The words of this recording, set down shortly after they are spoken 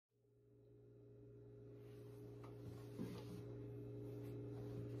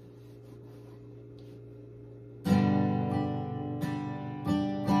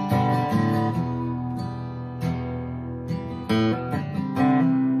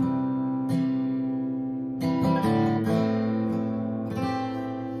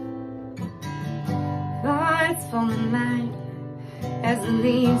fall in line as the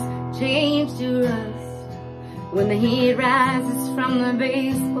leaves change to rust, when the heat rises from the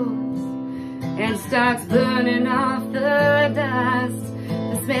baseboards and starts burning off the dust.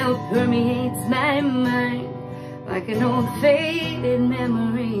 The smell permeates my mind like an old faded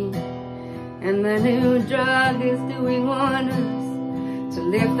memory, and the new drug is doing wonders to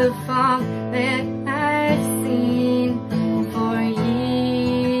lift the fog that I've seen for years.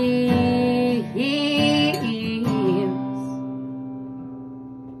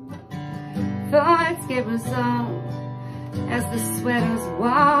 Thoughts get resolved as the sweaters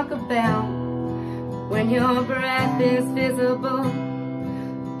walk about, when your breath is visible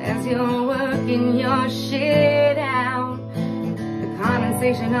as you're working your shit out. The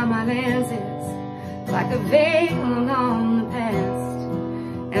condensation on my lenses like a veil on the past,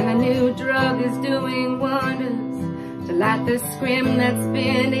 and the new drug is doing wonders to light the scrim that's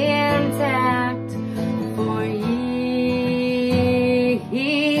been intact for years,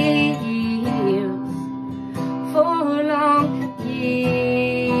 for long years,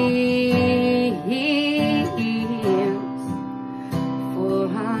 for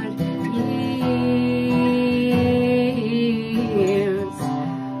hard years,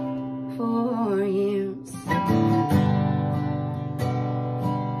 for years.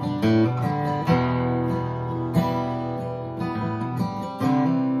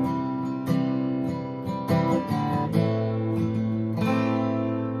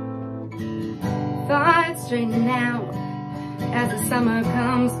 Thoughts straighten out as the summer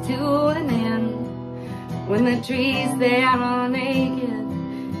comes to an end, when the trees they are all naked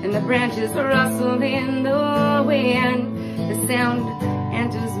and the branches rustle in the wind. The sound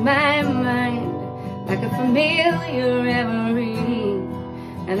enters my mind like a familiar reverie,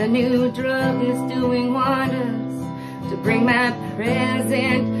 and the new drug is doing wonders to bring my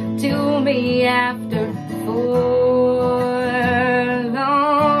present to me after 4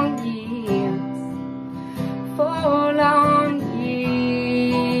 long years, 4 long years,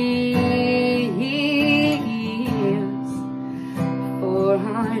 4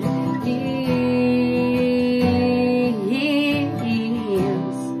 hard years,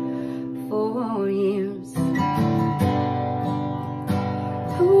 4 years.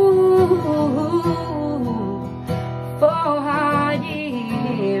 Ooh, 4 hard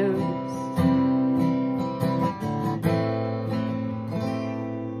years.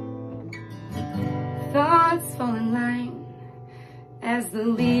 Thoughts fall in line as the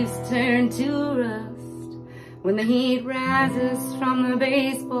leaves turn to rust, when the heat rises from the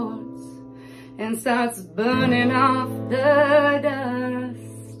baseboards and starts burning off the dust.